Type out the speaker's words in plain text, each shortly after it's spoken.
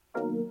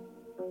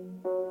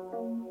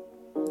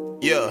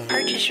Yeah.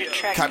 Purchase your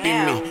track Copy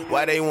now. me.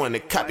 Why they wanna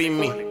copy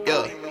me?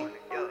 Yeah.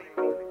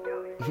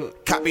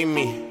 Copy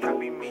me.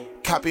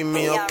 Copy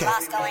me, okay.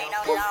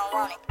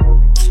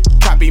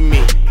 Copy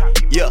me.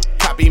 Yeah,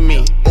 copy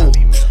me. Ooh.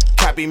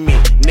 Copy me.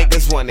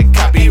 Niggas wanna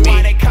copy me.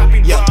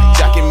 Yeah,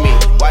 jockin' me.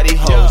 Why these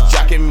hoes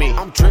jockin' me?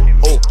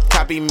 Ooh,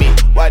 copy me.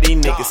 Why these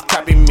niggas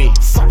copy me?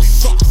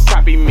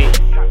 Copy me.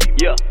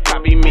 Yeah,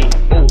 copy me.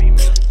 Ooh.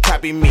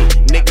 Copy me.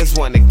 Niggas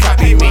wanna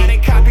copy me.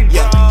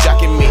 Yeah,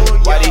 jockin' me.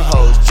 Why these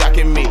hoes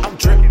jockin' me?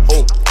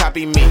 Ooh,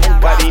 copy me.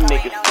 Why these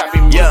niggas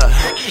copy me?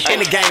 Yeah, in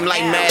the game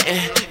like Madden,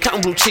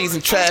 counting blue cheese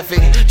in traffic.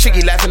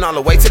 Triggy laughing all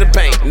the way to the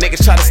bank.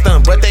 Niggas try to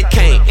stun, but they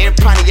can't. In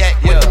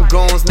Pontiac with them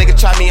goons, nigga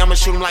try me, I'ma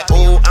shoot him like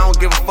ooh. I don't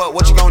give a fuck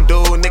what you gon'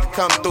 do. Nigga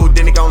come through,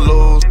 then he gon'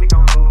 lose.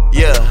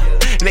 Yeah,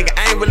 nigga,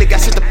 I ain't really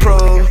got shit to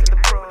prove.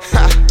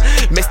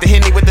 Mix the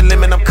Henny with the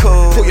lemon, I'm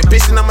cool. Pull your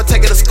bitch and I'ma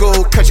take her to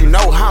school. Cause you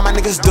know how my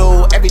niggas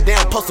do. Every day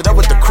I'm posted up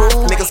with the crew.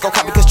 Niggas gon'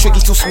 copy cause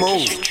Triggy too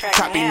smooth.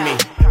 Copy me,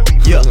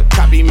 yeah,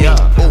 copy me,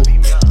 ooh.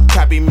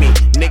 Copy me,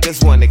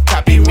 niggas wanna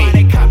copy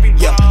me.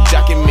 Yeah,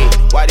 jockin' me,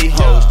 why these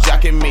hoes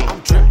jockin' me?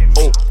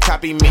 Ooh,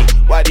 copy me,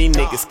 why these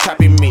niggas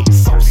copy me?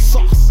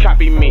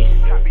 Copy me,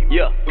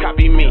 yeah,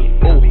 copy me,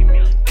 ooh.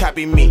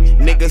 Copy me,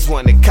 niggas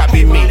wanna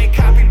copy me.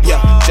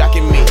 Yeah,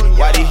 jockin' me,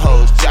 why these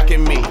hoes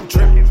jockin' me?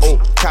 Ooh,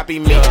 copy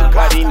me,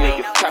 why these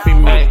niggas copy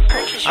me?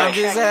 I'm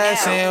just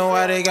asking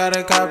why they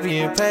gotta copy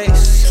and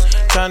paste.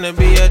 Tryna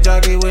be a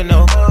jockey with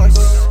no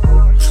horse.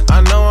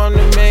 I know I'm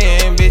the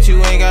man, bitch,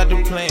 you ain't got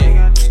the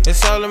plan.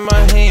 It's all in my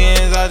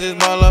hands, I just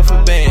ball off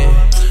a band.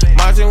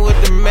 Marching with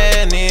the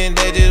man and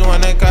they just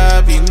wanna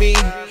copy me.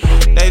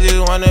 They just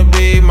wanna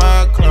be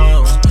my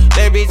clone.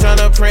 They be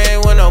tryna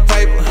print with no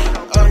paper.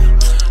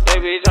 They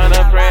be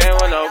tryna print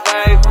with no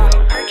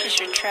paper. Purchase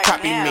your track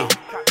Copy now. me,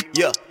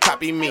 yeah,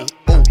 copy me,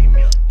 ooh.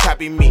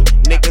 Copy me,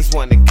 niggas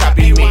wanna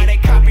copy me.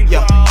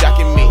 Yeah,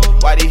 jockin' me,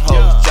 why these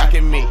hoes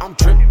jockin' me?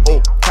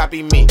 Ooh,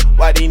 copy me,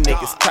 why these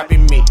niggas copy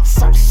me?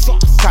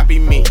 Copy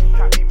me,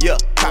 yeah,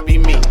 copy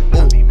me,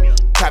 ooh.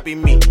 Copy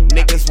me,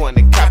 niggas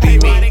wanna copy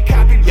me.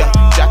 Yeah,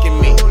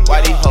 jockin' me,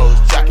 why these hoes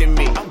jockin'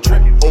 me?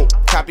 Ooh,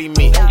 copy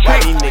me, why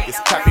these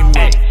niggas copy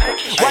me?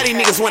 Why these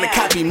niggas wanna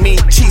copy me?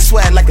 Cheese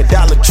swag like a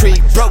Dollar Tree.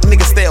 Broke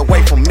niggas stay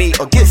away from me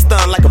or get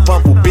stung like a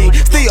bumblebee.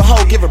 Steal your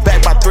hoe, give her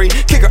back by 3.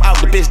 Kick her out,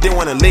 the bitch didn't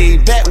wanna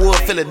leave. Backwood,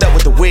 fill it up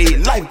with the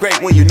weed. Life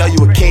great when you know you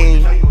a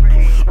king.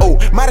 Oh,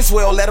 might as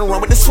well let him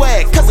run with the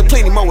swag. Cause there's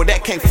plenty more where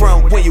that came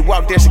from. When you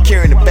walk there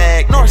securing the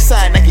bag.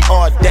 Northside Nike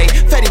all day.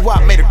 Fetty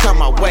Wap made her come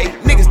my way.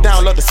 Niggas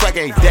download the swag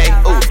every day.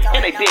 Ooh,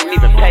 and they didn't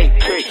even pay.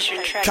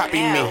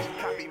 Copy me,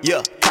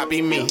 yeah,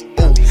 copy me.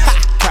 Ooh,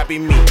 ha, copy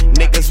me.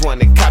 Niggas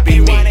wanna copy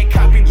me.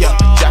 Yeah,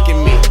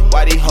 jockin' me.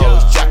 Why these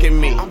hoes jockin'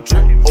 me?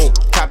 Ooh,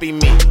 copy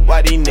me.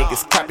 Why these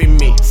niggas copy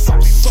me?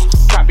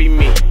 Copy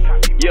me,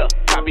 yeah,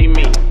 copy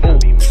me. Ooh,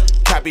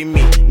 copy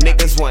me.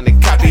 Niggas wanna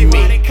copy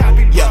me.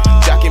 Yeah,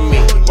 jockin' me.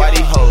 Why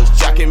these hoes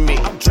jockin' me?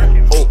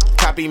 Ooh,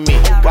 copy me.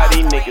 Why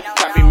these niggas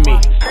copy me?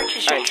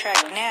 Purchase your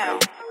track now.